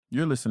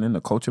You're listening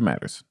to Culture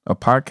Matters, a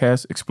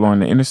podcast exploring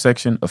the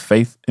intersection of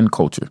faith and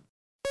culture.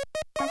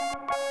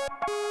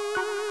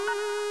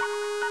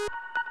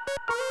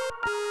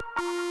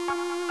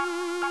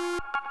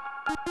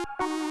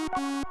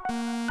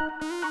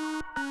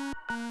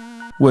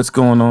 What's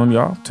going on,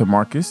 y'all? To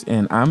Marcus,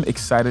 and I'm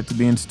excited to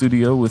be in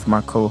studio with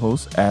my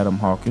co-host, Adam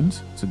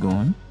Hawkins. How's it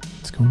going?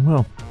 It's going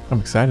well. I'm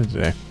excited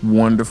today.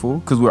 Wonderful,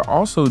 because we're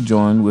also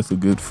joined with a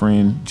good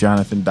friend,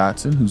 Jonathan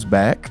Dotson, who's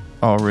back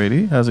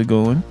already. How's it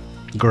going?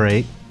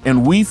 Great.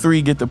 And we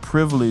three get the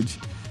privilege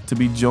to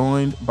be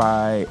joined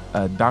by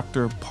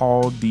Dr.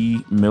 Paul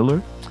D.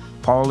 Miller.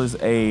 Paul is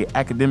an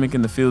academic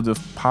in the fields of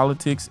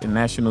politics and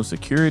national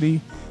security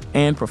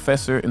and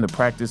professor in the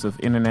practice of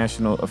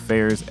international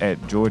affairs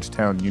at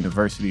Georgetown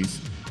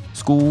University's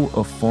School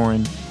of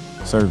Foreign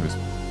Service.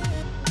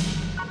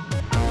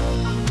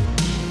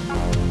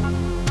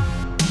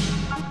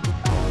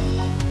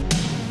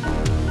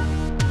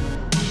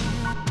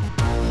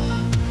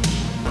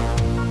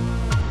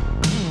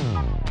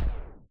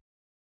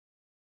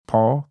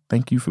 Paul,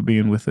 thank you for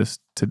being with us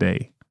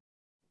today.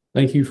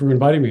 Thank you for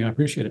inviting me. I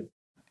appreciate it.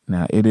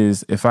 Now, it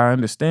is, if I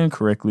understand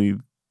correctly,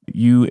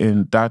 you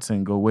and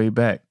Dotson go way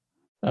back.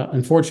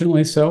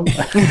 Unfortunately, so.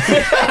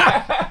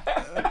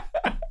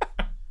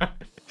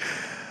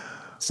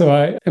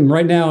 So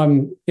right now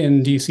I'm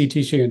in D.C.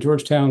 teaching at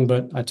Georgetown,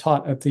 but I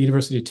taught at the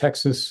University of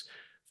Texas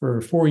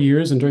for 4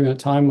 years. And during that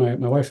time, my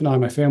wife and I,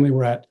 my family,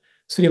 were at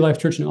City Life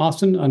Church in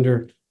Austin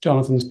under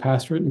Jonathan's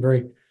pastorate, and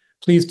very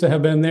pleased to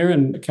have been there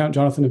and count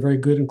Jonathan a very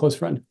good and close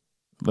friend.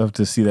 Love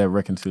to see that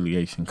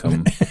reconciliation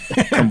come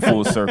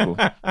full circle.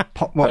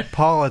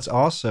 Paul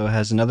also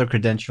has another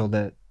credential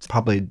that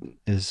probably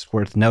is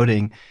worth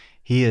noting.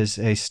 He is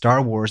a Star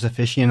Wars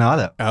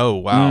aficionado. Oh,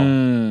 wow.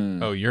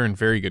 Oh, you're in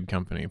very good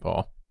company,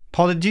 Paul.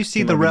 Paul, did you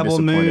see the Rebel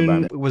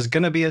Moon was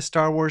going to be a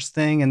Star Wars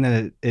thing? And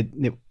then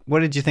it what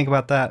did you think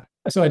about that?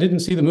 So I didn't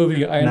see the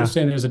movie. I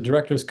understand there's a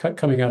director's cut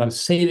coming out. I'm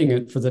saving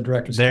it for the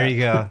director's cut. There you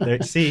go.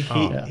 See,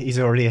 he's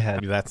already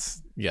ahead.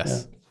 Yes. Yeah.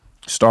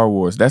 Star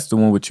Wars. That's the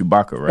one with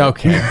Chewbacca, right?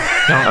 Okay.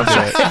 Don't do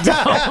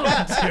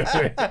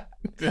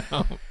it.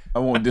 Don't. I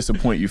won't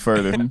disappoint you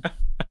further.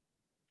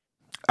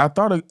 I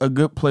thought a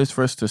good place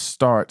for us to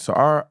start. So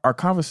our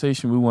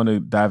conversation we want to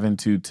dive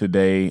into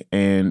today,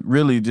 and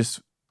really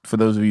just for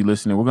those of you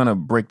listening, we're going to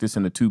break this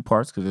into two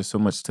parts because there's so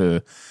much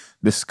to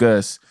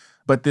discuss.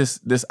 But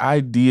this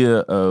idea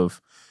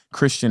of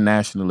Christian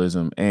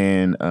nationalism,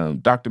 and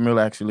Dr. Miller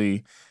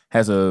actually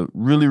has a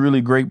really,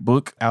 really great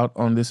book out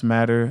on this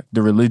matter,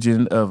 The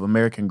Religion of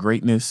American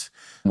Greatness,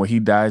 where he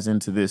dives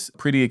into this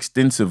pretty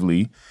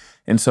extensively.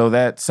 And so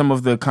that some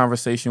of the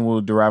conversation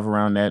will derive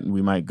around that, and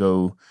we might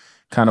go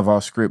kind of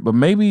off script. But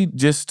maybe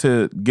just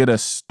to get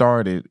us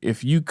started,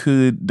 if you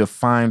could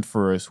define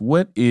for us,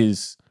 what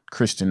is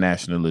Christian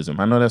nationalism?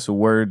 I know that's a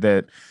word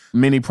that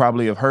many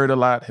probably have heard a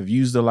lot, have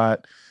used a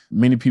lot.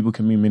 Many people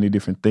can mean many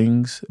different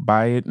things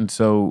by it. And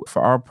so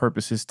for our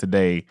purposes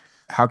today,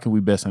 how can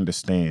we best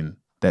understand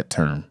that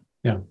term?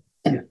 Yeah,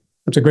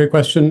 that's a great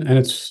question, and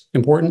it's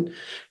important.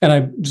 And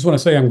I just want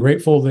to say I'm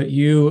grateful that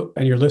you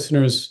and your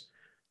listeners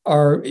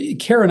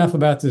care enough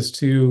about this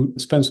to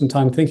spend some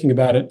time thinking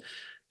about it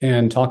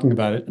and talking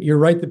about it. You're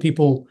right that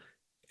people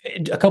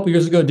a couple of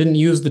years ago didn't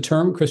use the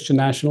term Christian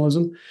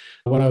nationalism.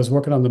 When I was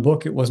working on the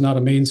book, it was not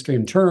a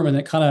mainstream term, and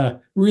it kind of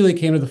really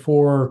came to the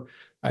fore,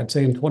 I'd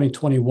say in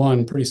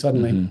 2021, pretty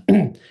suddenly.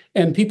 Mm-hmm.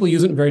 And people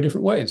use it in very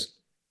different ways.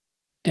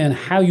 And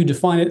how you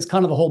define it is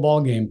kind of the whole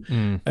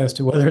ballgame as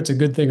to whether it's a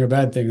good thing or a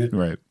bad thing.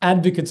 Right.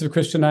 Advocates of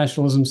Christian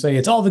nationalism say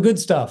it's all the good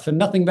stuff and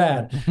nothing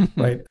bad,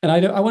 right? And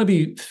I want to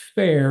be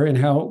fair in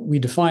how we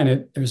define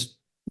it. There's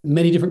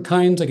many different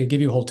kinds. I could give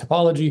you a whole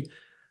typology,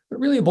 but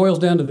really it boils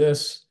down to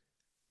this.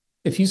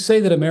 If you say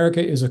that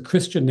America is a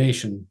Christian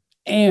nation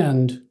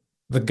and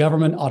the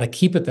government ought to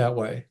keep it that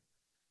way,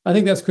 I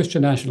think that's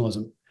Christian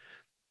nationalism.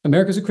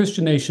 America's a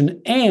Christian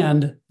nation,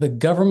 and the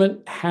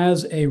government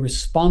has a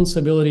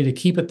responsibility to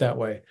keep it that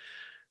way.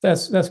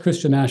 That's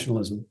Christian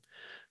nationalism,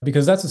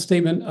 because that's a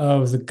statement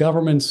of the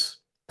government's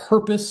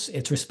purpose,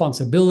 its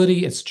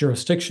responsibility, its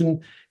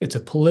jurisdiction. It's a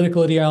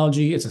political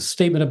ideology. It's a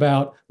statement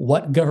about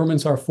what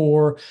governments are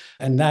for,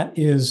 and that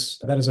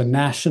is a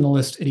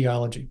nationalist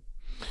ideology.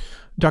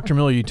 Dr.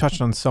 Miller, you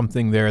touched on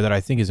something there that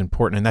I think is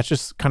important, and that's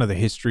just kind of the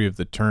history of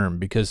the term,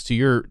 because to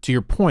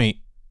your point,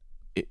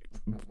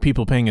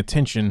 people paying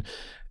attention,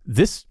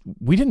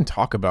 we didn't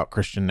talk about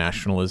Christian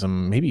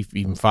nationalism maybe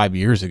even 5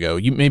 years ago.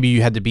 Maybe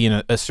you had to be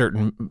in a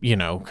certain,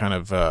 kind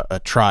of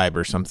a tribe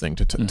or something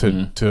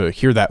to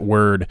hear that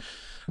word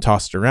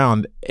tossed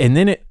around. And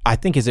then I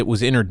think as it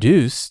was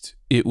introduced,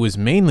 it was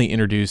mainly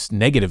introduced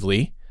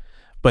negatively.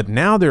 But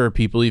now there are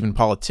people, even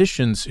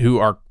politicians, who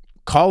are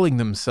calling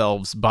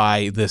themselves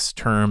by this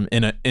term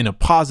in a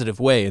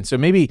positive way. And so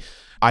maybe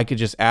I could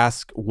just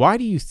ask, why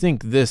do you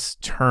think this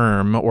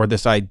term or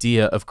this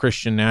idea of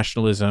Christian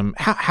nationalism,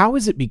 how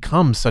has it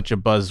become such a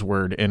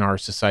buzzword in our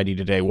society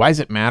today? Why does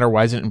it matter?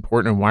 Why is it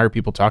important? And why are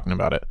people talking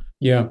about it?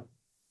 Yeah.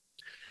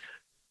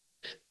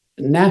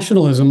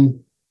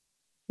 Nationalism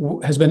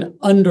has been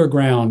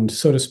underground,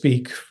 so to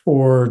speak,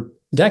 for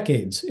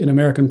decades in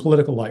American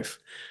political life.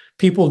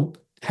 People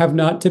have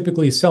not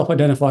typically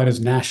self-identified as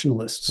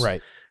nationalists.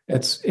 Right.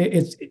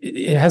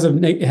 It has a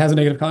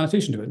negative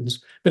connotation to it. It's a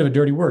bit of a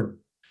dirty word.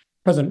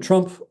 President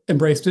Trump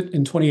embraced it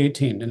in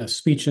 2018 in a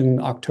speech in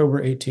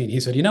October 18. He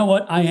said, "You know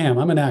what? I'm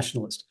a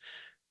nationalist."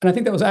 And I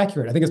think that was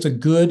accurate. I think it's a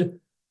good,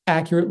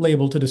 accurate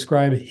label to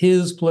describe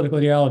his political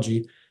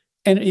ideology.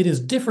 And it is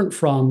different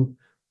from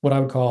what I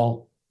would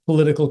call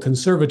political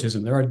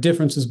conservatism. There are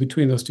differences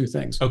between those two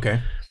things.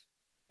 Okay.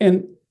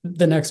 And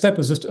the next step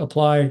is just to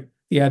apply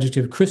the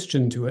adjective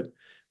Christian to it,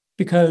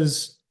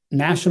 because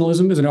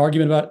nationalism is an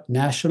argument about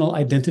national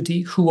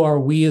identity. Who are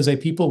we as a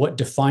people? What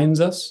defines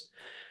us?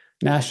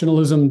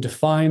 Nationalism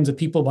defines a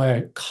people by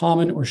a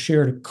common or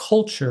shared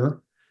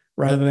culture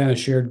rather than a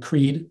shared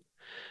creed.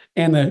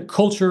 And the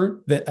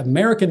culture that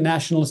American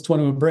nationalists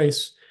want to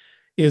embrace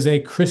is a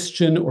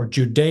Christian or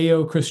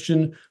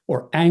Judeo-Christian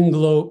or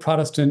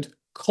Anglo-Protestant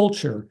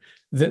culture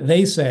that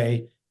they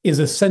say is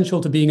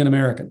essential to being an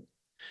American.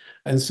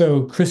 And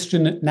so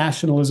Christian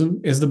nationalism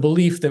is the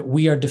belief that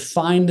we are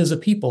defined as a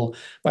people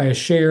by a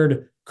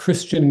shared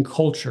Christian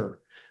culture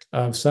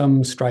of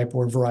some stripe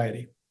or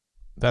variety.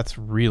 That's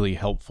really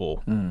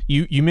helpful.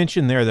 You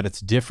mentioned there that it's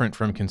different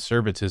from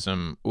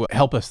conservatism.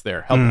 Help us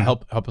there.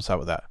 Help us out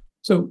with that.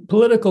 So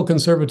political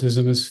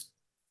conservatism is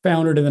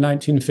founded in the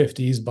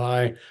 1950s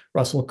by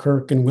Russell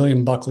Kirk and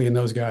William Buckley and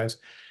those guys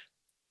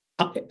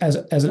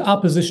as an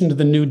opposition to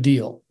the New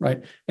Deal,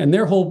 right? And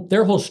their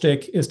whole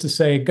shtick is to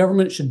say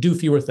government should do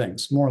fewer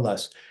things, more or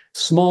less.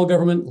 Small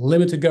government,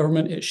 limited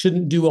government. It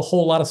shouldn't do a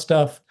whole lot of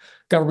stuff.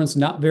 Government's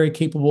not very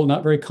capable,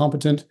 not very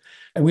competent,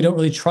 and we don't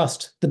really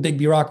trust the big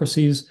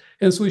bureaucracies.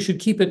 And so we should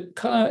keep it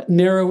kind of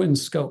narrow in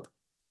scope.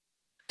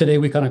 Today,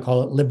 we kind of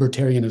call it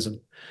libertarianism.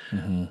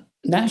 Mm-hmm.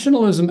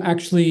 Nationalism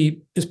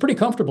actually is pretty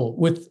comfortable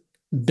with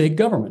big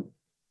government.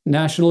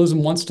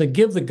 Nationalism wants to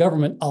give the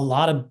government a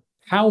lot of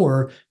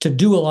power to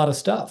do a lot of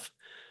stuff.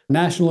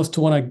 Nationalists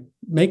want to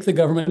make the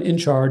government in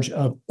charge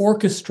of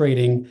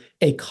orchestrating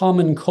a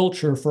common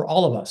culture for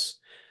all of us.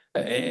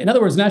 In other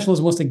words,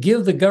 nationalism wants to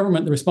give the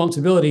government the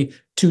responsibility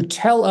to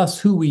tell us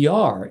who we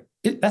are.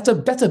 That's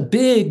a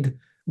big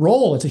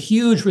role. It's a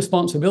huge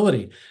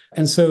responsibility.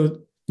 And so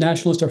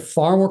nationalists are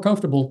far more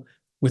comfortable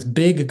with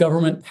big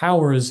government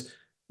powers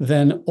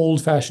than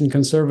old-fashioned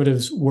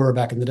conservatives were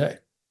back in the day.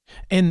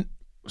 And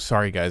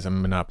sorry, guys,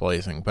 I'm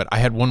monopolizing, but I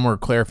had one more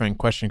clarifying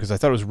question because I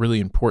thought it was really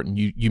important.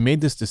 You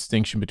made this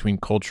distinction between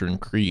culture and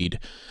creed,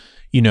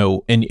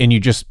 and you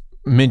just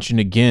mentioned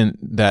again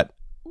that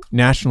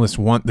nationalists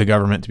want the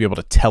government to be able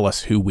to tell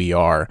us who we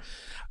are.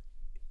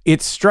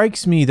 It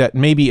strikes me that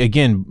maybe,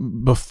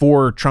 again,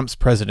 before Trump's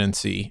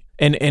presidency,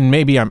 and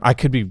maybe I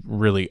could be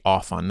really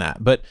off on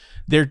that, but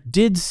there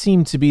did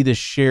seem to be this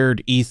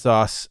shared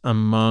ethos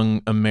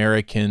among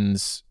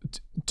Americans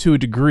to a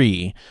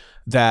degree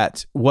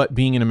that what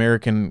being an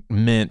American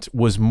meant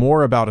was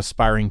more about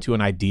aspiring to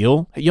an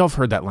ideal. Y'all have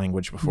heard that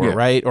language before, yeah.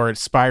 Right? Or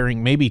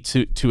aspiring maybe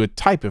to a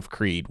type of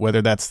creed,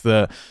 whether that's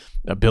the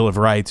Bill of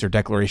Rights or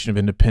Declaration of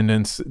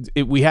Independence.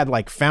 We had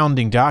like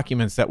founding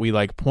documents that we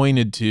like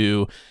pointed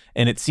to,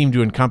 and it seemed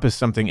to encompass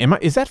something.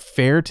 Is that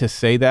fair to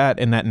say that?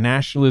 And that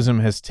nationalism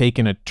has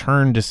taken a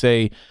turn to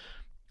say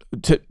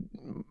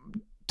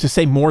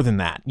more than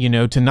that,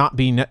 to not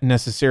be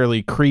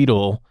necessarily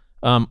creedal.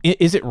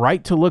 Is it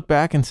right to look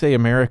back and say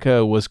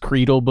America was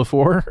creedal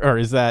before, or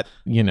is that,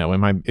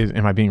 am I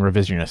being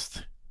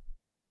revisionist?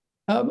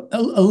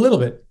 A little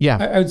bit. Yeah.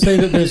 I would say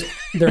that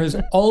there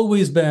has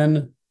always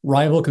been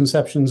rival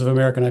conceptions of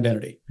American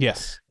identity.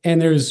 Yes.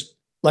 And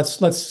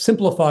let's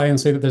simplify and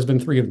say that there's been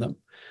three of them.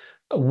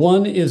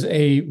 One is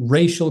a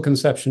racial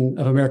conception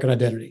of American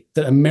identity,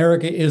 that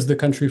America is the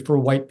country for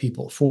white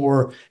people,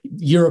 for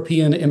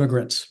European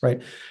immigrants,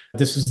 right?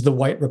 This is the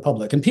white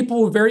republic. And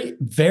people were very,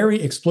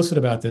 very explicit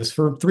about this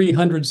for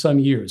 300 some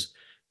years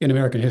in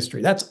American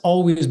history. That's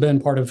always been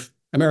part of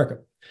America.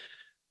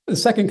 The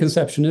second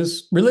conception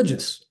is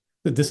religious,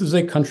 that this is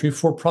a country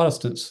for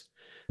Protestants.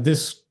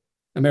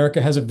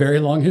 America has a very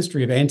long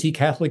history of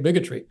anti-Catholic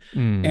bigotry.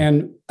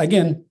 And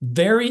again,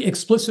 very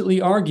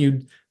explicitly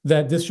argued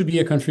that this should be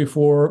a country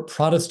for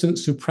Protestant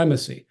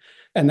supremacy.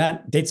 And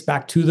that dates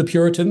back to the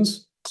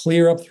Puritans,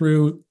 clear up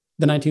through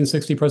the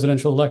 1960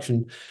 presidential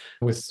election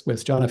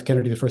with John F.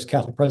 Kennedy, the first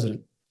Catholic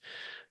president.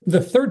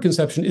 The third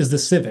conception is the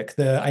civic,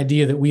 the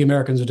idea that we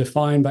Americans are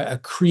defined by a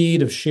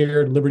creed of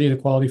shared liberty and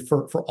equality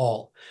for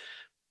all.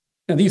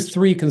 Now, these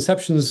three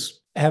conceptions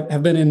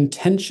have been in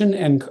tension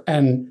and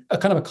a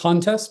kind of a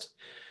contest.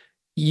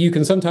 You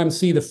can sometimes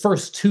see the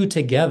first two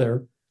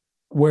together,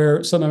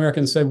 where some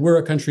Americans said, we're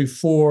a country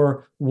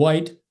for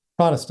white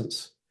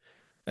Protestants.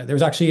 There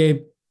was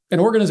actually an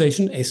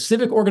organization, a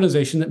civic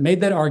organization, that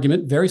made that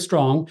argument very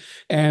strong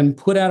and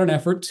put out an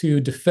effort to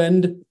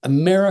defend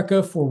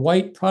America for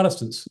white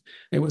Protestants.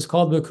 It was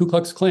called the Ku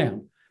Klux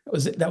Klan.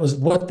 That was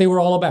what they were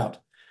all about.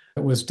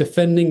 It was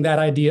defending that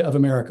idea of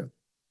America.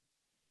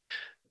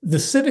 The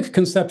civic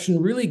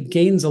conception really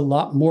gains a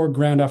lot more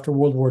ground after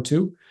World War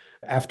II,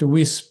 after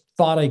we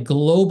fought a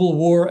global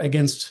war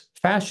against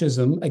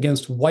fascism,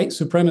 against white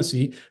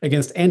supremacy,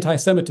 against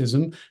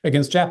anti-Semitism,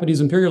 against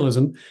Japanese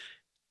imperialism,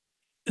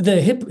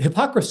 the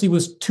hypocrisy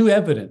was too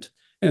evident.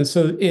 And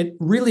so it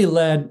really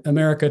led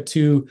America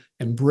to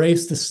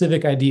embrace the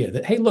civic idea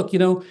that, hey, look,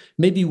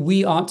 maybe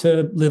we ought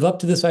to live up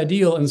to this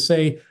ideal and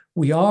say,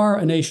 we are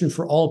a nation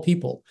for all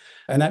people.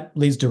 And that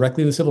leads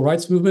directly to the civil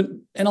rights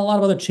movement and a lot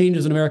of other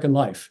changes in American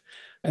life.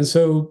 And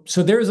so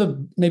there's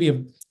maybe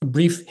a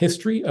brief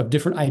history of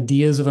different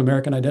ideas of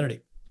American identity.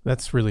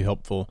 That's really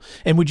helpful.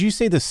 And would you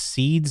say the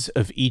seeds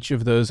of each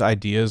of those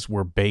ideas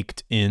were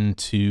baked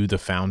into the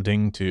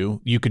founding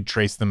too? You could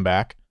trace them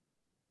back?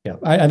 Yeah,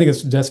 I think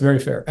that's very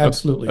fair.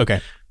 Absolutely.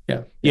 Okay.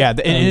 Yeah. Yeah.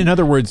 In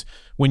other words,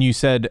 when you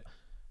said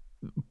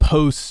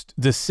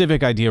the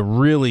civic idea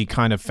really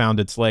kind of found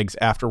its legs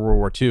after World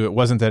War II, it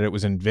wasn't that it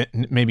was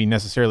maybe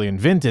necessarily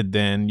invented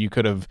then. You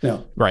could have...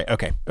 No. Right.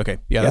 Okay.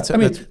 Yeah.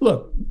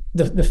 Look,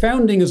 the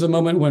founding is a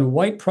moment when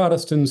white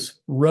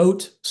Protestants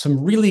wrote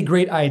some really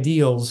great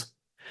ideals,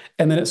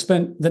 and then it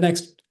spent the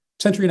next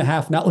century and a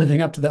half not living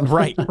up to them.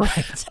 Right.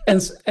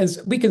 and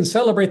we can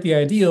celebrate the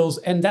ideals,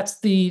 and that's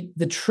the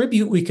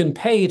tribute we can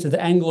pay to the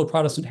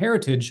Anglo-Protestant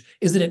heritage,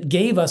 is that it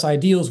gave us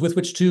ideals with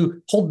which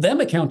to hold them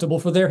accountable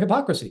for their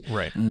hypocrisy.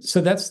 Right. So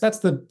that's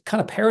the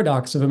kind of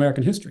paradox of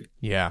American history.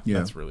 Yeah.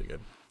 That's really good.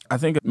 I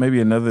think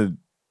maybe another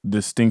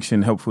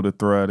distinction helpful to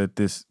throw out at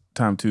this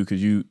time too,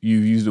 because you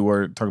use the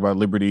word, talk about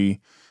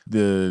liberty,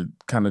 the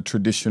kind of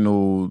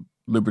traditional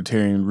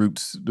libertarian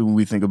roots when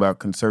we think about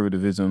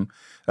conservatism.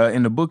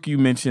 In the book, you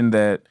mentioned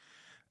that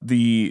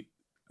the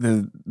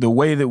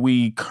way that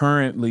we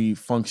currently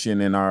function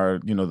in our,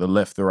 the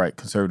left, the right,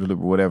 conservative,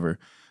 liberal, whatever,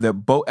 that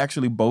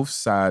both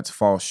sides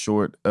fall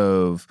short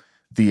of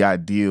the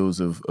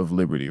ideals of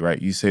liberty,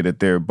 right? You say that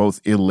they're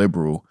both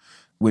illiberal,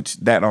 which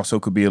that also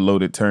could be a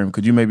loaded term.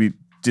 Could you maybe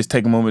just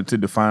take a moment to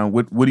define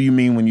what do you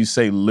mean when you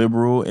say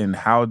liberal, and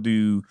how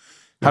do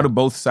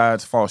both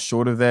sides fall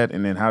short of that?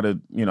 And then how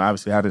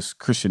does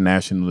Christian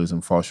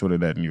nationalism fall short of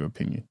that in your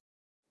opinion?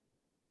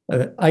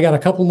 I got a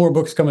couple more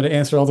books coming to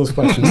answer all those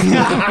questions.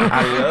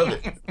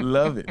 I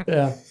love it.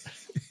 Yeah.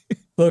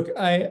 Look,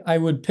 I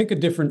would pick a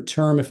different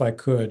term if I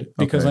could,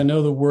 because I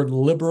know the word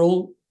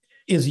liberal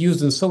is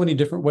used in so many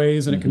different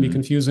ways and it can be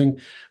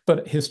confusing.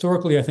 But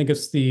historically, I think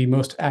it's the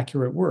most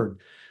accurate word.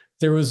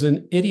 There was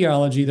an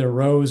ideology that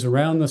arose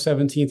around the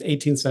 17th,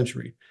 18th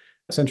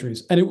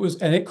centuries,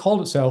 and it called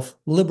itself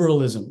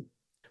liberalism.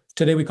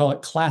 Today we call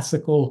it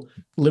classical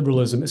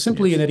liberalism. It's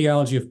simply an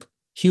ideology of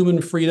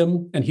human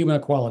freedom and human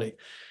equality.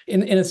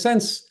 In a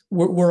sense,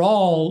 we're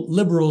all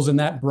liberals in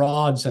that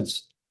broad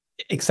sense,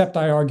 except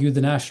I argue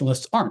the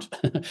nationalists aren't,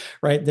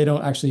 right? They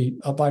don't actually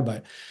abide by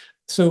it.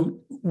 So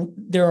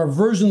there are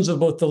versions of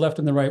both the left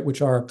and the right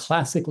which are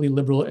classically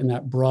liberal in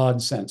that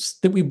broad sense,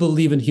 that we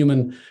believe in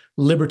human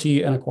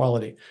liberty and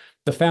equality.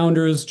 The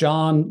founders,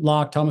 John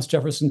Locke, Thomas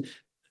Jefferson,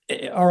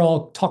 are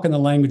all talking the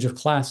language of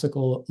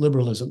classical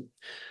liberalism.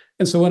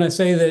 And so when I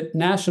say that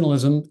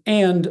nationalism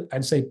and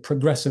I'd say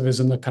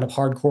progressivism, the kind of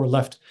hardcore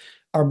left,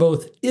 are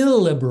both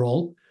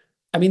illiberal,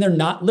 I mean, they're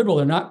not liberal.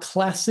 They're not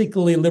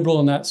classically liberal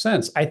in that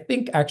sense. I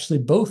think actually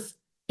both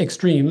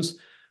extremes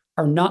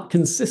are not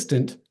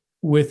consistent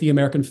with the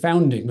American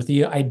founding, with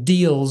the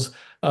ideals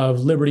of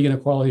liberty and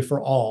equality for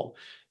all,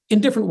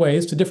 in different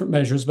ways, to different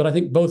measures. But I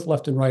think both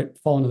left and right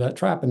fall into that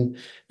trap, and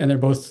they're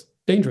both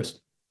dangerous.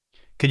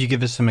 Could you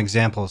give us some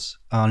examples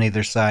on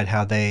either side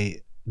how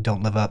they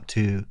don't live up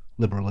to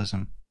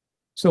liberalism?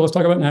 So let's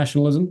talk about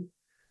nationalism.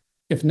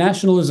 If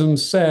nationalism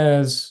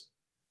says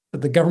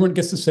that the government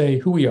gets to say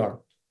who we are,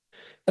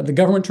 that the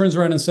government turns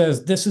around and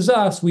says, this is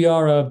us, we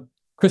are a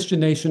Christian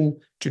nation,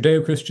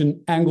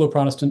 Judeo-Christian,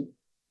 Anglo-Protestant,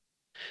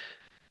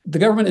 the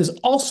government is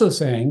also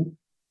saying,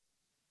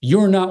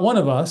 you're not one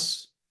of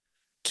us,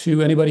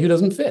 to anybody who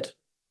doesn't fit.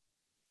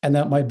 And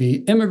that might be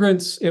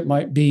immigrants, it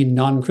might be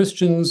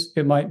non-Christians,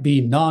 it might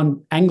be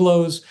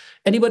non-Anglos,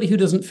 anybody who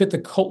doesn't fit the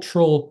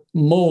cultural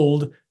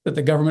mold that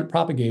the government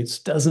propagates,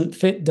 doesn't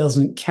fit,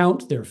 doesn't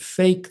count, they're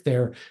fake,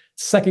 they're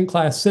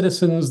second-class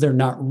citizens, they're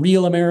not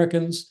real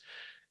Americans.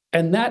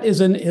 And that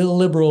is an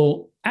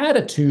illiberal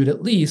attitude,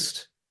 at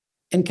least,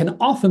 and can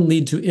often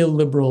lead to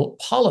illiberal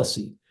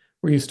policy,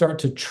 where you start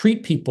to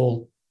treat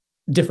people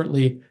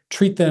differently,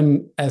 treat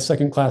them as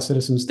second-class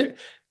citizens.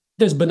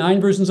 There's benign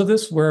versions of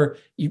this where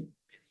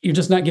you're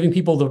just not giving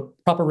people the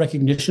proper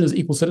recognition as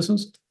equal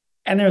citizens.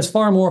 And there's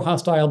far more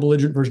hostile,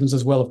 belligerent versions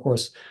as well, of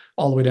course,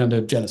 all the way down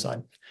to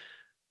genocide.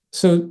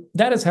 So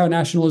that is how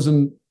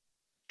nationalism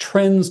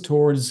trends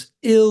towards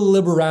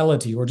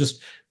illiberality or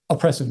just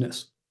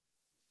oppressiveness.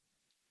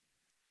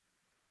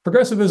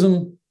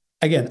 Progressivism,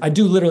 again, I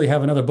do literally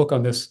have another book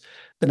on this.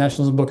 The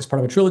nationalism book is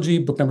part of a trilogy.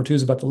 Book number 2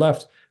 is about the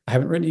left. I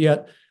haven't written it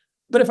yet.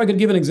 But if I could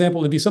give an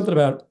example, it'd be something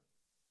about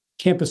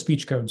campus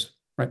speech codes,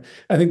 right?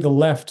 I think the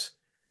left,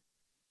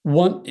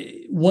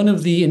 one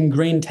of the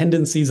ingrained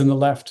tendencies in the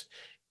left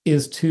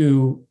is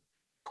to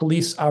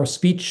police our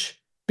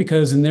speech,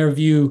 because in their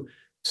view,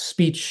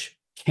 speech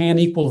can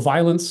equal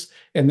violence,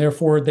 and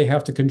therefore they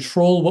have to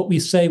control what we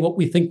say, what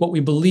we think, what we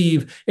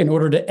believe in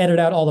order to edit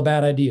out all the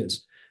bad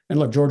ideas. And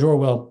look, George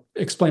Orwell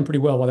explained pretty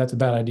well why that's a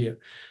bad idea.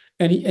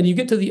 And you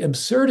get to the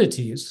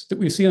absurdities that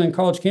we see on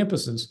college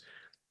campuses,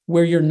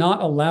 where you're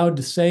not allowed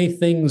to say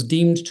things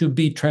deemed to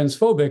be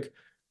transphobic,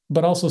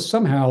 but also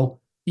somehow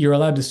you're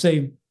allowed to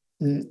say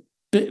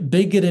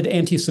bigoted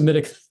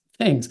anti-Semitic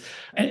things.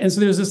 And so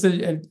there's this,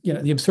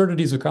 the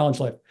absurdities of college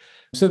life.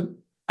 So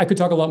I could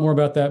talk a lot more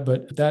about that,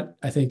 but that,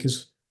 I think,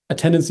 is a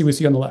tendency we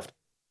see on the left.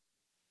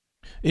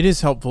 It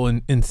is helpful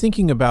in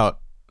thinking about,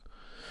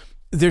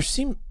 there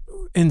seem,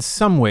 in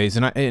some ways,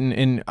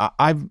 and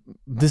I've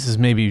this is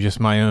maybe just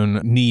my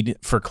own need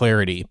for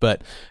clarity,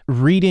 but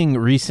reading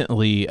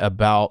recently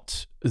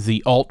about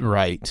the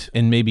alt-right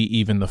and maybe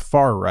even the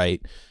far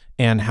right,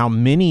 and how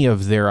many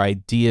of their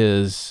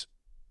ideas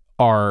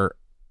are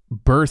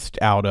birthed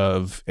out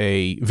of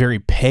a very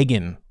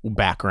pagan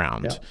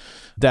background.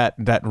 Yeah.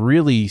 That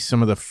really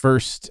some of the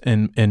first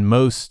and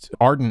most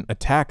ardent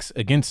attacks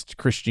against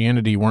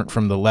Christianity weren't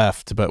from the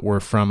left, but were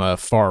from a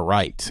far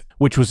right,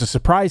 which was a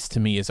surprise to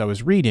me as I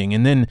was reading.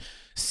 And then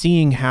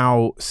seeing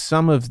how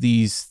some of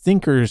these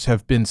thinkers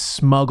have been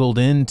smuggled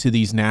into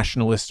these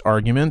nationalist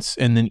arguments,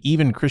 and then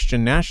even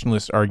Christian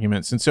nationalist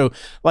arguments. And so,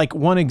 like,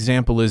 one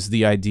example is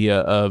the idea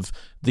of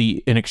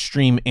an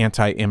extreme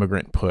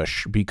anti-immigrant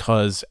push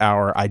because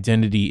our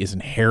identity is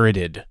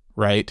inherited,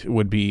 right,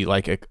 would be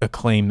like a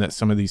claim that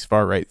some of these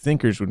far-right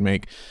thinkers would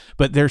make.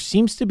 But there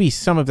seems to be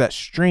some of that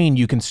strain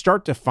you can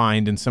start to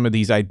find in some of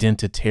these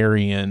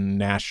identitarian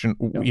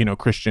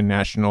Christian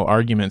national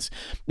arguments.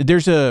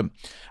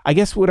 I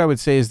guess what I would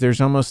say is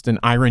there's almost an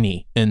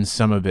irony in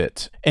some of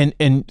it.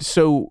 And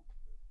so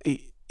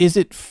is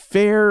it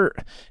fair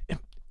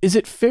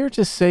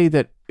to say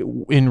that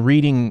in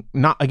reading,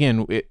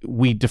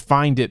 we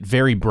defined it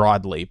very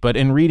broadly, but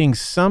in reading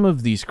some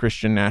of these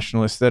Christian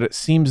nationalists, that it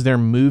seems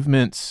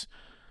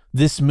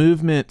this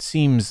movement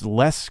seems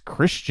less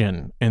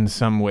Christian in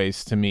some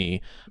ways to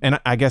me. And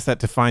I guess that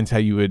depends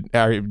on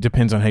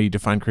how you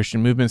define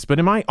Christian movements. But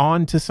am I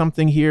on to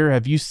something here?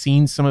 Have you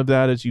seen some of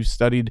that as you've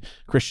studied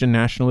Christian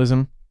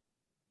nationalism?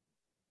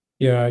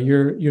 Yeah,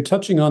 you're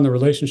touching on the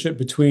relationship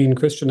between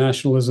Christian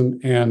nationalism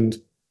and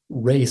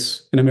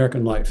race in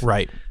American life.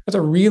 Right. That's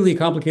a really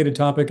complicated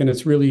topic, and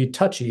it's really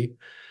touchy.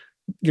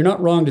 You're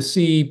not wrong to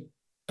see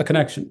a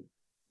connection.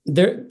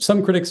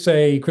 Some critics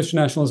say Christian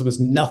nationalism is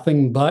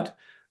nothing but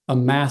a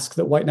mask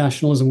that white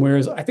nationalism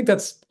wears. I think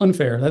that's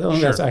unfair. I don't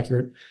think that's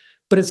accurate.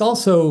 But it's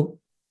also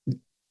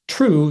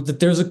true that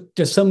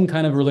there's some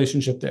kind of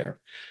relationship there.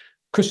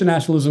 Christian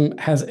nationalism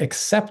has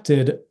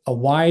accepted a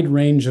wide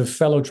range of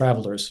fellow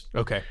travelers.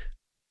 Okay.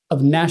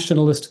 Of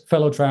nationalist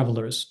fellow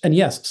travelers. And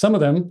yes, some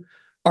of them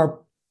are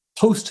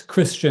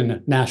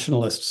post-Christian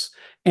nationalists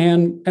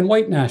and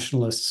white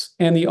nationalists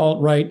and the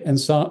alt-right and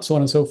so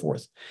on and so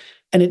forth.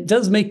 And it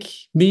does make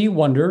me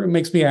wonder, it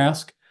makes me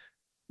ask,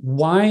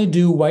 why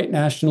do white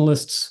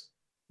nationalists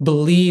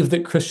believe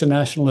that Christian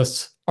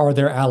nationalists are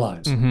their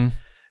allies? Mm-hmm.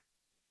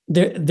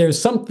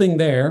 There's something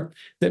there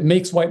that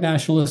makes white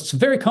nationalists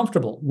very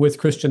comfortable with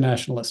Christian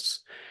nationalists.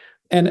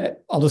 And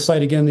I'll just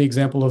cite again the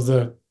example of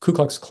the Ku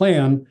Klux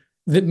Klan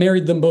that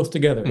married them both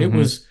together. Mm-hmm. It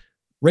was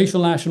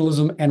racial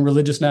nationalism and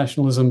religious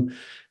nationalism.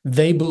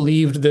 They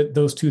believed that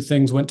those two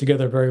things went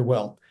together very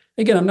well.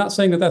 Again, I'm not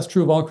saying that that's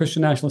true of all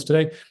Christian nationalists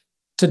today.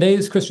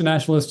 Today's Christian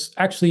nationalists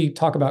actually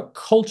talk about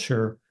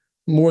culture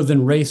more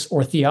than race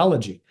or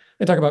theology.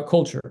 They talk about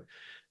culture.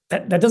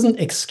 That doesn't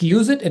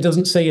excuse it. It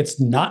doesn't say it's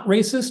not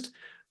racist.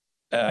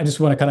 I just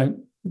want to kind of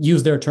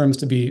use their terms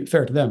to be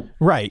fair to them.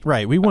 Right.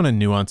 We want to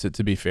nuance it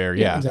to be fair.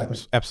 Yeah, exactly.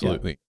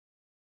 Absolutely. Yeah.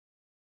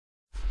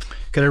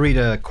 Could I read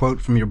a quote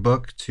from your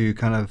book to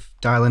kind of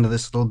dial into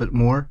this a little bit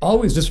more?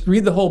 Always, just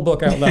read the whole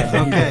book out loud.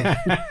 Okay.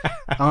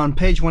 On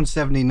page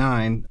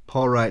 179,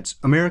 Paul writes,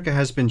 America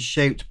has been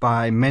shaped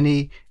by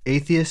many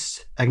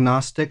atheists,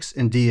 agnostics,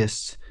 and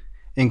deists,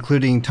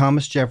 including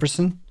Thomas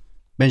Jefferson,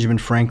 Benjamin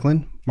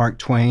Franklin, Mark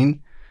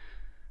Twain,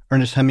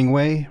 Ernest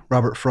Hemingway,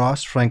 Robert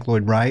Frost, Frank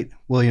Lloyd Wright,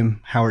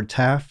 William Howard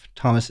Taft,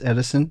 Thomas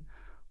Edison,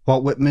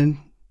 Walt Whitman,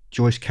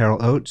 Joyce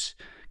Carol Oates,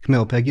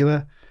 Camille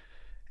Paglia,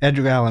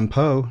 Edgar Allan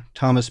Poe,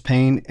 Thomas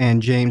Paine,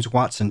 and James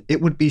Watson.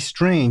 It would be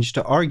strange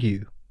to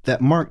argue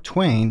that Mark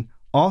Twain,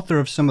 author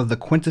of some of the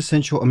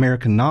quintessential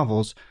American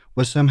novels,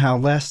 was somehow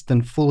less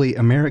than fully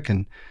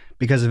American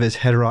because of his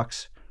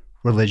heterodox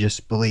religious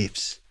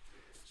beliefs.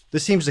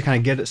 This seems to kind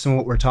of get at some of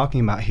what we're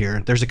talking about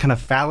here. There's a kind of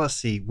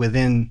fallacy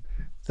within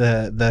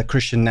the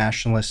Christian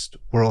nationalist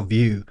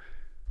worldview.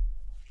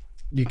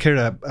 Do you care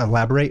to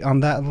elaborate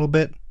on that a little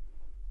bit?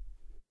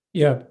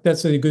 Yeah,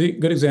 that's a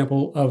good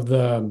example of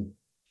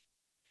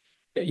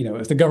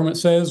if the government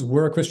says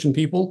we're a Christian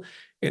people,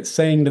 it's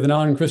saying to the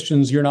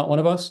non-Christians, you're not one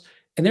of us.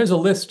 And there's a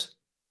list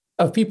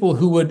of people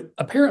who would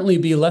apparently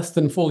be less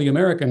than fully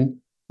American,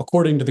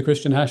 according to the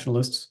Christian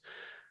nationalists,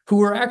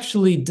 who are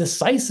actually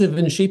decisive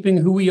in shaping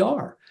who we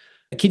are.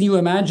 Can you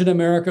imagine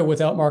America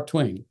without Mark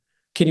Twain?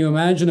 Can you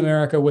imagine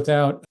America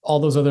without all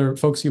those other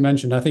folks you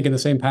mentioned? I think in the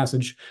same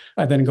passage,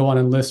 I then go on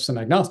and list some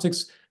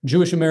agnostics,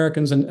 Jewish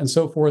Americans, and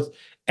so forth.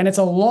 And it's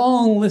a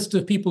long list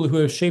of people who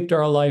have shaped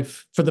our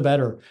life for the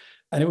better.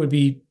 And it would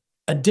be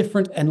a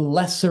different and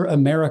lesser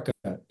America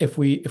if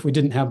we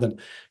didn't have them.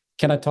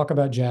 Can I talk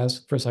about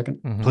jazz for a second?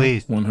 Mm-hmm.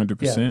 Please.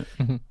 100%.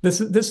 Yeah.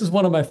 This is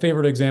one of my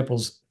favorite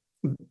examples,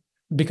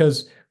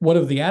 because one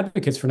of the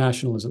advocates for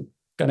nationalism,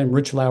 a guy named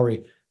Rich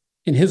Lowry,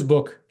 in his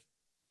book,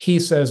 he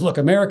says, look,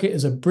 America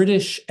is a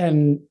British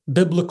and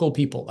biblical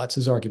people. That's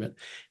his argument.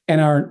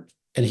 And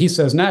he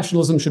says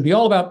nationalism should be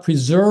all about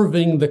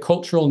preserving the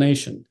cultural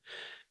nation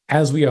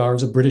as we are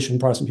as a British and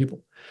Protestant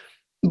people.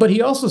 But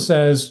he also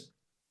says,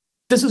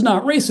 this is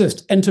not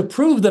racist. And to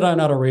prove that I'm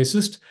not a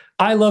racist,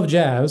 I love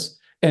jazz.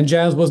 And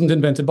jazz wasn't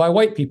invented by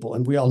white people.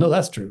 And we all know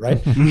that's true, right?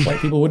 White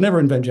people would never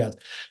invent jazz.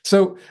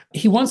 So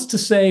he wants to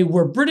say,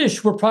 we're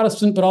British, we're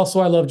Protestant, but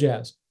also I love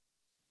jazz.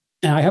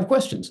 And I have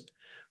questions.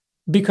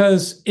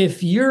 Because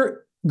if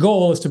your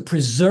goal is to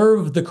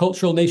preserve the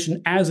cultural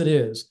nation as it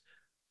is,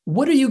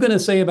 what are you going to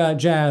say about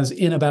jazz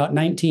in about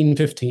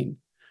 1915?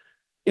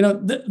 You know,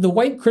 the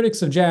white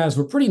critics of jazz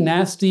were pretty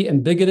nasty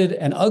and bigoted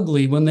and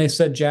ugly when they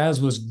said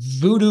jazz was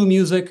voodoo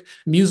music,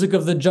 music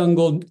of the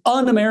jungle,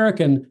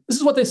 un-American. This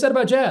is what they said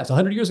about jazz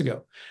 100 years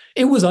ago.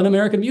 It was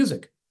un-American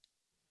music.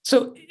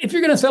 So if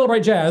you're going to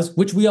celebrate jazz,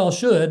 which we all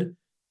should,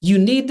 you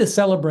need to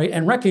celebrate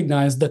and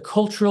recognize the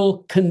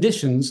cultural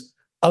conditions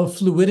of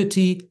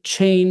fluidity,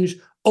 change,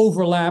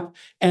 overlap,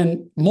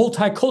 and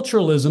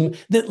multiculturalism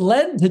that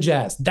led to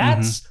jazz.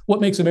 That's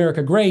what makes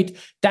America great.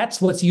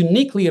 That's what's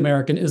uniquely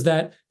American, is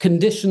that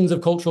conditions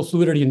of cultural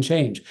fluidity and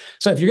change.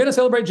 So if you're going to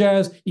celebrate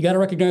jazz, you got to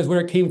recognize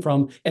where it came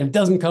from, and it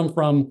doesn't come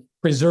from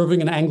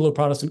preserving an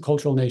Anglo-Protestant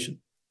cultural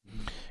nation.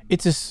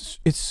 It's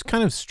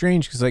kind of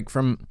strange because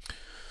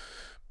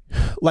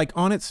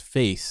on its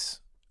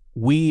face,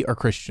 we are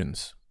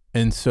Christians.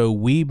 And so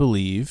we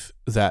believe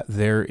that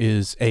there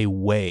is a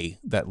way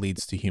that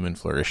leads to human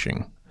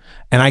flourishing.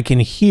 And I can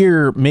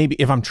hear, maybe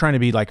if I'm trying to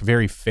be like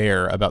very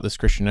fair about this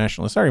Christian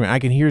nationalist argument, I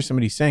can hear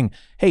somebody saying,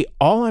 hey,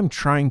 all I'm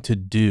trying to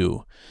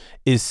do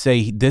is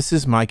say, this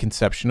is my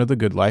conception of the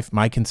good life.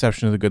 My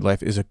conception of the good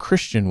life is a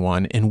Christian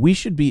one, and we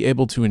should be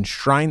able to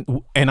enshrine,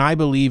 and I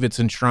believe it's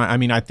enshrined. I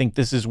mean, I think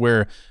this is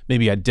where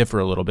maybe I differ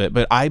a little bit,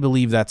 but I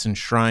believe that's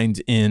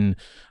enshrined in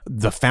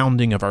the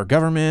founding of our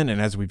government. And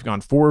as we've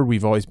gone forward,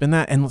 we've always been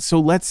that. And so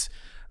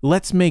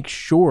let's make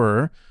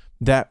sure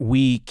that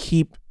we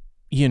keep,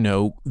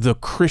 the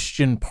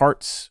Christian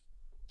parts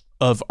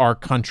of our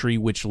country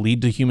which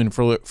lead to human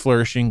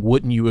flourishing.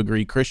 Wouldn't you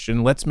agree,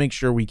 Christian? Let's make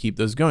sure we keep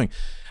those going.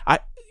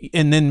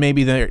 And then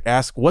maybe they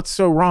ask, what's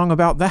so wrong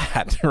about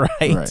that,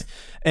 right?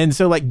 And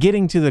so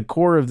getting to the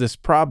core of this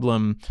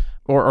problem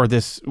or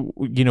this,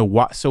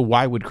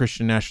 why would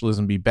Christian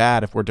nationalism be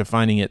bad if we're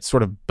defining it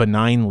sort of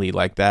benignly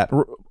like that,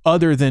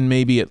 other than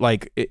maybe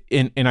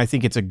and I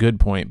think it's a good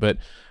point, but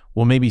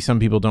maybe some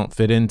people don't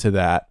fit into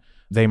that.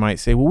 They might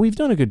say, well, we've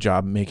done a good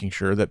job making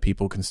sure that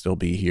people can still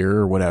be here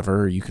or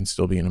whatever. You can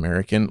still be an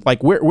American.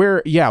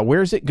 Where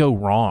does it go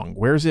wrong?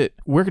 Where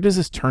does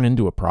this turn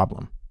into a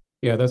problem?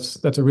 Yeah,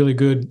 that's a really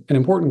good and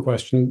important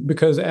question,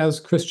 because as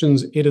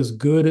Christians, it is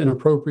good and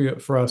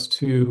appropriate for us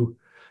to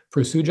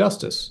pursue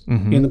justice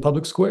in the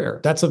public square.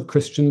 That's of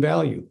Christian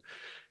value.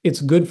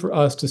 It's good for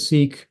us to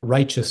seek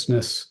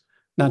righteousness,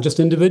 not just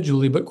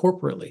individually, but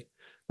corporately.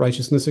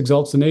 Righteousness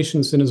exalts the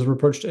nation. Sin is a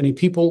reproach to any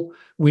people.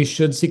 We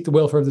should seek the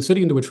welfare of the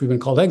city into which we've been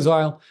called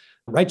exile.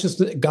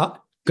 Righteousness,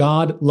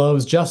 God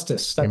loves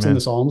justice. That's in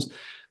the Psalms.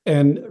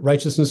 And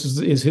righteousness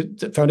is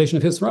the foundation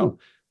of his throne.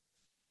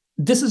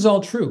 This is all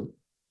true.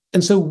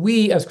 And so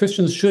we as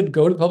Christians should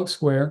go to the public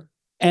square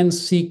and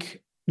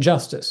seek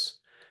justice.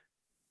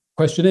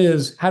 Question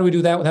is, how do we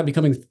do that without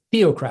becoming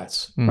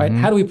theocrats, right?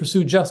 How do we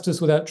pursue justice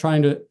without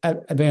trying to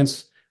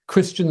advance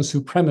Christian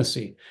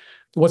supremacy?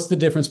 What's the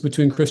difference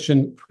between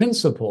Christian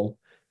principle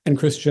and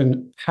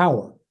Christian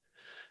power?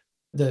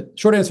 The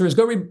short answer is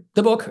go read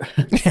the book.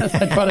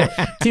 I try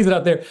to tease it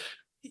out there.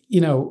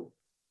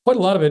 Quite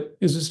a lot of it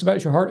is just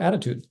about your heart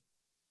attitude,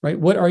 right?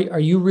 What are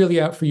you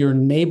really out for your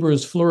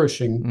neighbor's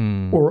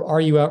flourishing, or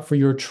are you out for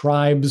your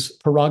tribe's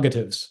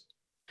prerogatives?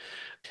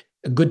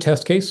 A good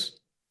test case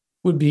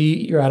would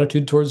be your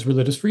attitude towards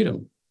religious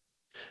freedom.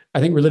 I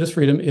think religious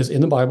freedom is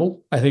in the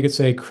Bible. I think it's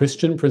a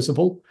Christian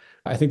principle.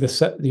 I think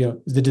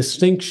the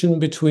distinction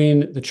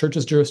between the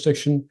church's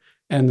jurisdiction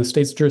and the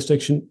state's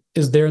jurisdiction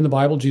is there in the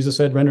Bible. Jesus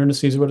said, render unto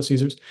Caesar what is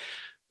Caesar's.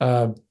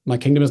 My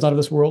kingdom is not of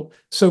this world.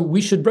 So we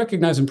should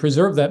recognize and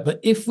preserve that. But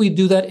if we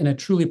do that in a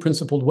truly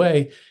principled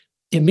way,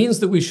 it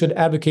means that we should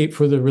advocate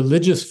for the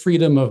religious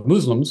freedom of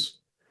Muslims,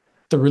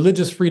 the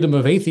religious freedom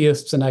of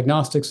atheists and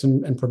agnostics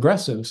and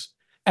progressives,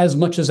 as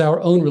much as our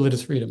own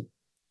religious freedom.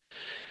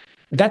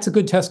 That's a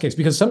good test case,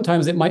 because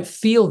sometimes it might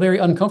feel very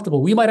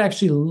uncomfortable. We might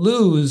actually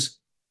lose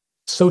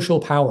social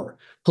power,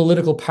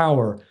 political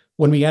power,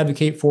 when we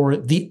advocate for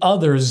the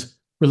other's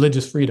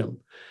religious freedom.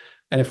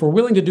 And if we're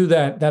willing to do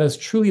that, that is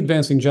truly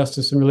advancing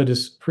justice and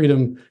religious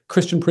freedom,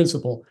 Christian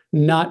principle,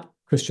 not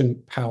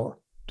Christian power.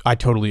 I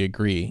totally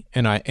agree.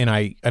 And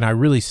I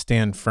really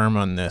stand firm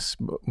on this.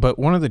 But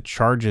one of the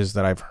charges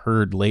that I've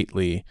heard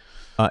lately,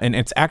 and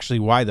it's actually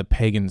why the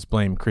pagans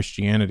blame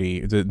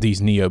Christianity,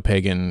 these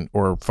neo-pagan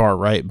or far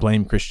right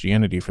blame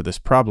Christianity for this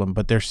problem,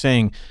 but they're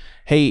saying,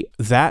 hey,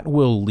 that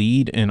will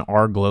lead in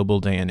our global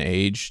day and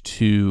age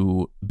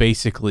to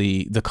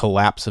basically the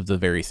collapse of the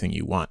very thing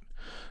you want.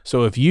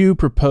 So if you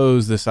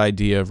propose this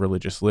idea of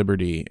religious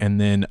liberty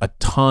and then a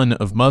ton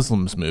of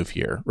Muslims move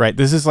here, right?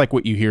 This is like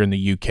what you hear in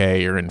the UK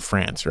or in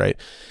France, right?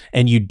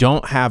 And you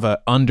don't have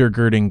a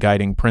undergirding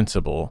guiding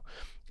principle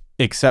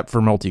except for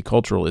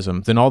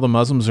multiculturalism, then all the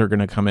Muslims are going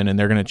to come in and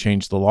they're going to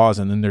change the laws,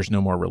 and then there's no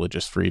more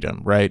religious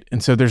freedom, right?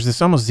 And so there's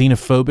this almost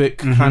xenophobic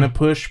kind of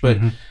push, but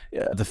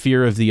the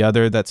fear of the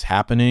other that's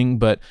happening.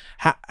 But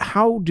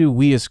how do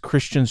we as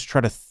Christians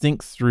try to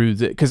think through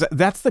that? Because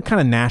that's the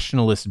kind of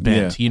nationalist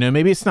bent, you know,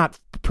 maybe it's not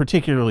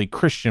particularly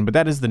Christian, but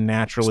that is the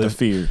naturalist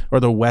fear or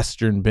the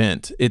Western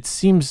bent. It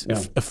seems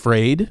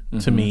afraid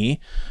to me,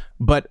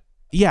 but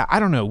yeah,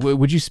 I don't know.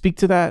 Would you speak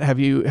to that? Have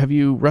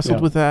you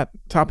wrestled with that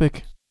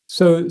topic?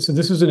 So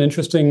this is an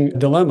interesting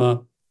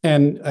dilemma,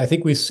 and I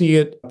think we see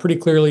it pretty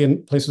clearly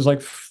in places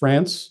like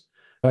France,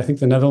 I think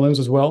the Netherlands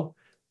as well.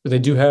 They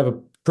do have a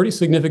pretty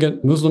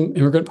significant Muslim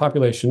immigrant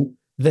population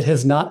that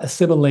has not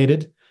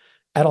assimilated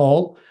at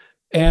all.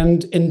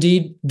 And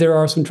indeed, there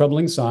are some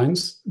troubling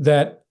signs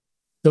that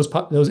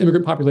those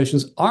immigrant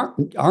populations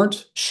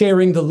aren't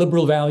sharing the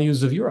liberal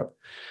values of Europe,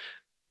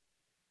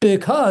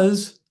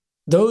 because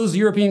those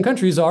European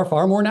countries are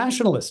far more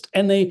nationalist,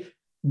 and they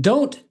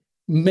don't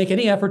make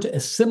any effort to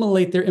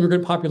assimilate their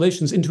immigrant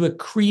populations into a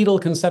creedal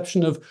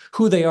conception of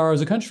who they are as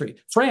a country.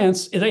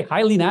 France is a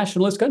highly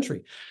nationalist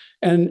country,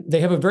 and they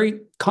have a very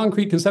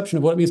concrete conception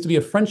of what it means to be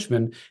a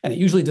Frenchman, and it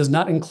usually does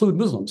not include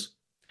Muslims.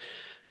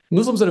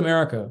 Muslims in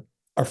America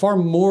are far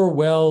more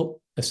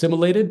well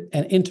assimilated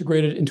and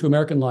integrated into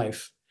American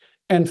life,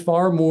 and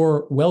far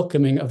more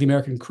welcoming of the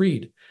American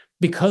creed,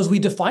 because we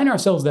define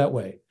ourselves that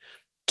way.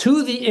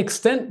 To the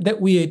extent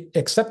that we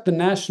accept the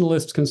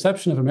nationalist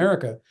conception of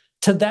America,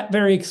 to that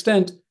very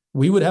extent,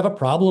 we would have a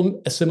problem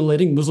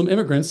assimilating Muslim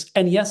immigrants.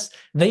 And yes,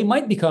 they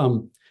might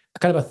become a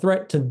kind of a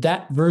threat to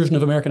that version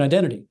of American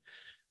identity.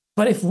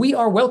 But if we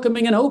are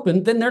welcoming and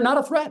open, then they're not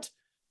a threat.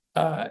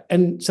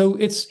 And so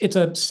it's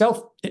a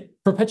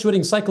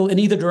self-perpetuating cycle in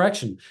either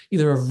direction,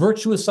 either a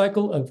virtuous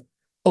cycle of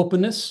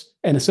openness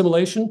and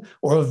assimilation,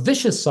 or a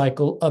vicious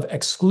cycle of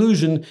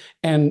exclusion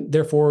and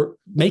therefore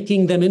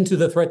making them into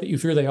the threat that you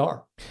fear they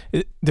are.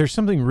 There's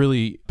something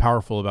really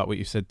powerful about what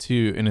you said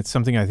too, and it's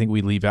something I think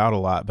we leave out a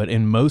lot, but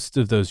in most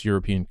of those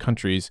European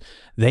countries,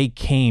 they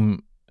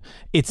came,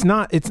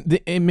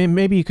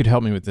 maybe you could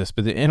help me with this,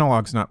 but the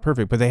analog's not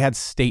perfect, but they had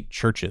state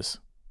churches,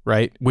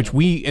 right? Which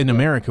we, in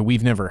America,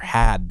 we've never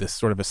had this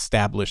sort of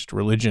established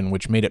religion,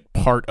 which made it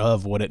part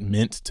of what it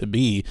meant to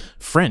be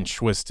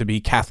French, was to be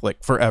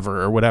Catholic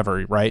forever or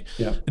whatever, right?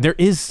 Yeah. There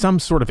is some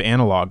sort of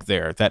analog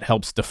there that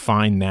helps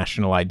define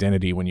national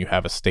identity when you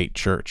have a state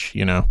church,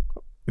 you know?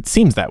 It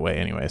seems that way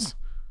anyways.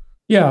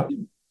 Yeah.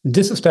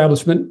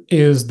 Disestablishment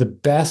is the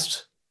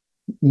best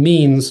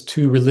means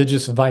to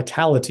religious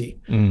vitality,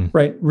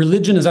 right?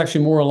 Religion is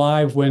actually more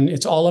alive when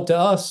it's all up to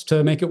us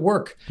to make it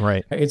work.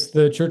 Right. It's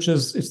the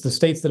churches, it's the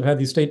states that have had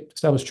these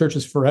state-established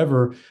churches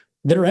forever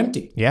that are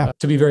empty. Yeah.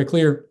 To be very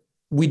clear,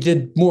 we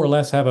did more or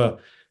less have a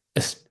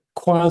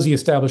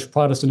quasi-established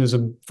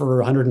Protestantism for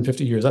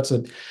 150 years.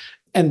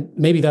 And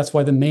maybe that's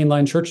why the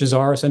mainline churches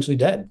are essentially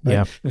dead. Right?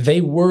 Yeah.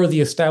 They were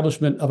the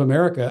establishment of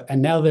America,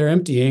 and now they're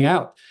emptying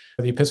out.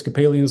 The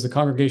Episcopalians, the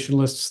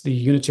Congregationalists, the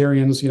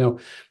Unitarians,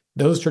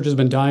 those churches have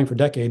been dying for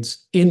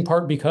decades, in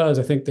part because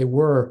I think they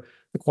were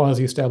the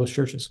quasi-established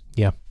churches.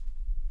 Yeah.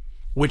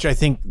 Which I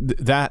think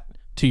that,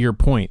 to your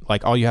point,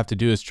 like all you have to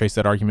do is trace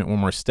that argument one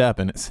more step,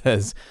 and it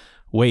says,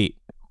 wait,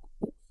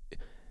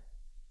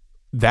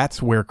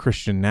 that's where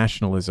Christian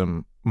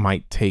nationalism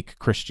might take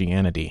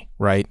Christianity,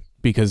 right?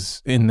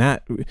 Because in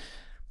that,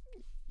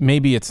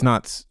 maybe it's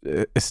not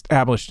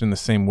established in the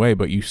same way,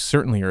 but you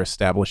certainly are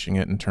establishing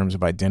it in terms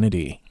of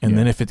identity. And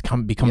then if it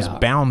becomes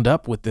bound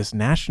up with this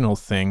national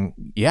thing,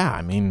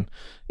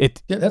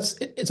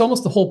 it's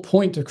almost the whole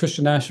point of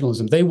Christian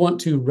nationalism. They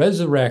want to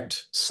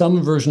resurrect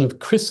some version of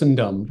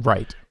Christendom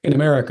in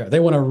America.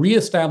 They want to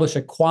reestablish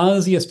a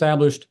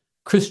quasi-established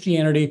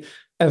Christianity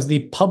as the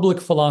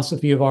public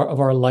philosophy of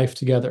our life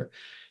together.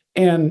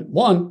 And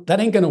one,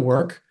 that ain't going to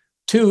work.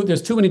 Two,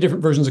 there's too many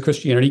different versions of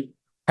Christianity.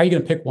 How are you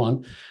going to pick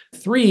one?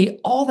 Three,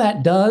 all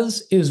that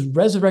does is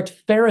resurrect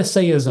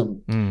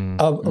Pharisaism,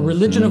 a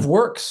religion of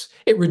works.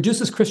 It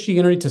reduces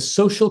Christianity to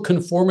social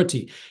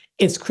conformity.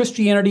 It's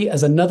Christianity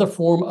as another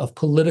form of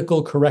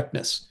political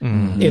correctness.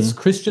 It's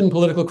Christian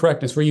political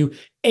correctness, where you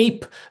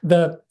ape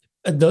the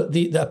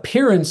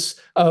appearance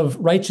of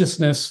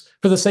righteousness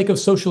for the sake of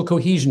social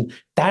cohesion.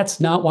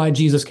 That's not why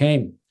Jesus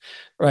came.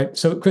 Right.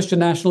 So Christian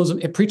nationalism,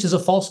 it preaches a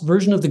false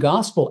version of the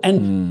gospel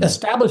and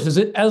establishes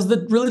it as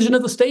the religion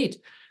of the state.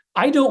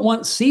 I don't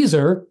want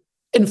Caesar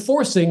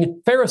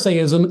enforcing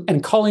Pharisaism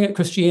and calling it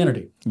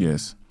Christianity.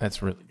 Yes.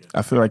 That's really good.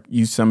 I feel like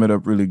you sum it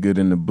up really good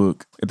in the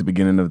book at the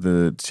beginning of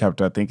the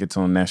chapter. I think it's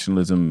on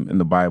nationalism in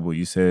the Bible.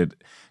 You said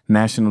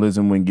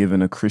nationalism, when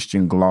given a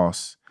Christian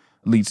gloss,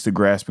 leads to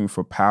grasping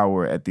for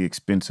power at the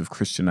expense of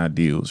Christian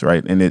ideals,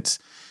 right? And it's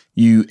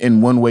you,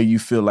 in one way, you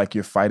feel like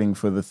you're fighting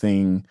for the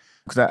thing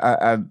Because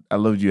I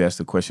loved you asked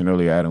the question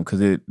earlier, Adam,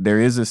 because there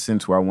is a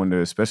sense where I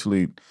wonder,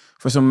 especially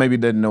for some maybe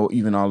doesn't know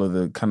even all of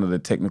the kind of the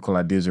technical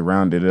ideas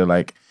around it. They're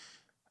like,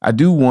 I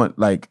want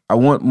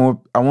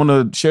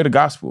to share the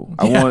gospel.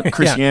 I want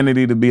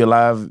Christianity to be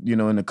alive,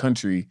 in the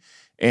country.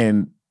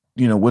 And,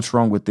 what's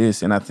wrong with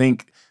this? And I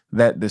think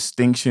that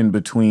distinction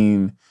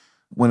between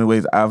one of the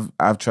ways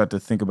I've tried to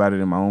think about it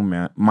in my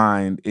own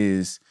mind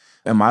is,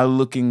 am I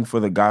looking for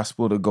the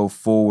gospel to go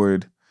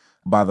forward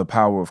by the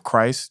power of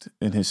Christ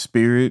and his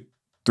spirit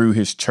through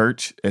his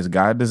church as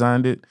God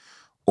designed it?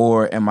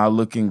 Or am I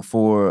looking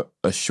for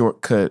a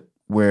shortcut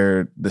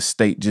where the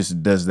state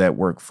just does that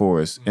work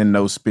for us and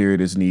no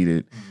spirit is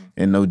needed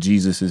and no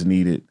Jesus is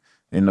needed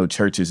and no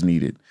church is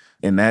needed?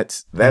 And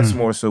that's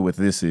more so what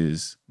this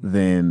is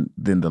than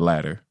the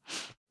latter.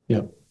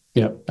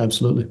 Yep,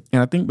 absolutely.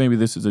 And I think maybe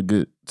this is a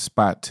good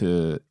spot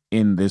to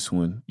end this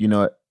one.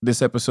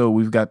 This episode,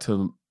 we've got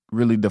to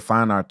really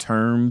define our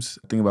terms,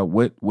 think about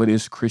what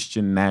is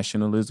Christian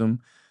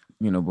nationalism.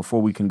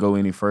 Before we can go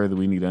any further,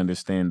 we need to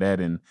understand that.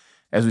 And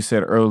as we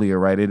said earlier,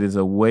 right, it is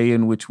a way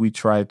in which we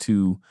try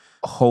to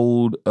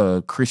hold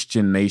a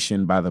Christian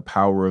nation by the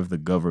power of the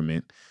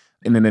government.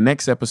 And in the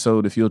next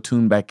episode, if you'll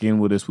tune back in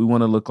with us, we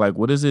want to look like,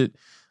 what does it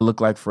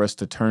look like for us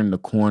to turn the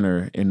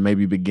corner and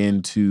maybe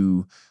begin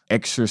to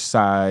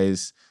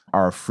exercise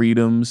our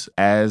freedoms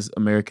as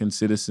American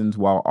citizens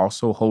while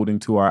also holding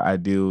to our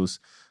ideals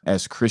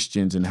as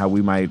Christians, and how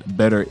we might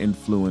better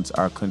influence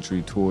our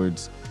country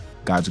towards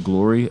God's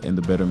glory and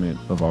the betterment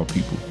of all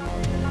people.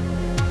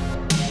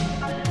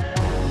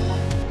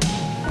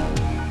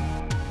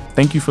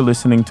 Thank you for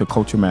listening to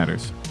Culture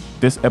Matters.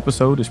 This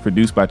episode is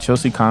produced by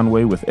Chelsea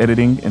Conway with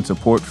editing and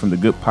support from the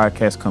Good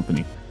Podcast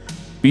Company.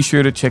 Be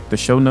sure to check the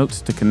show notes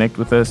to connect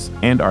with us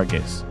and our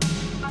guests.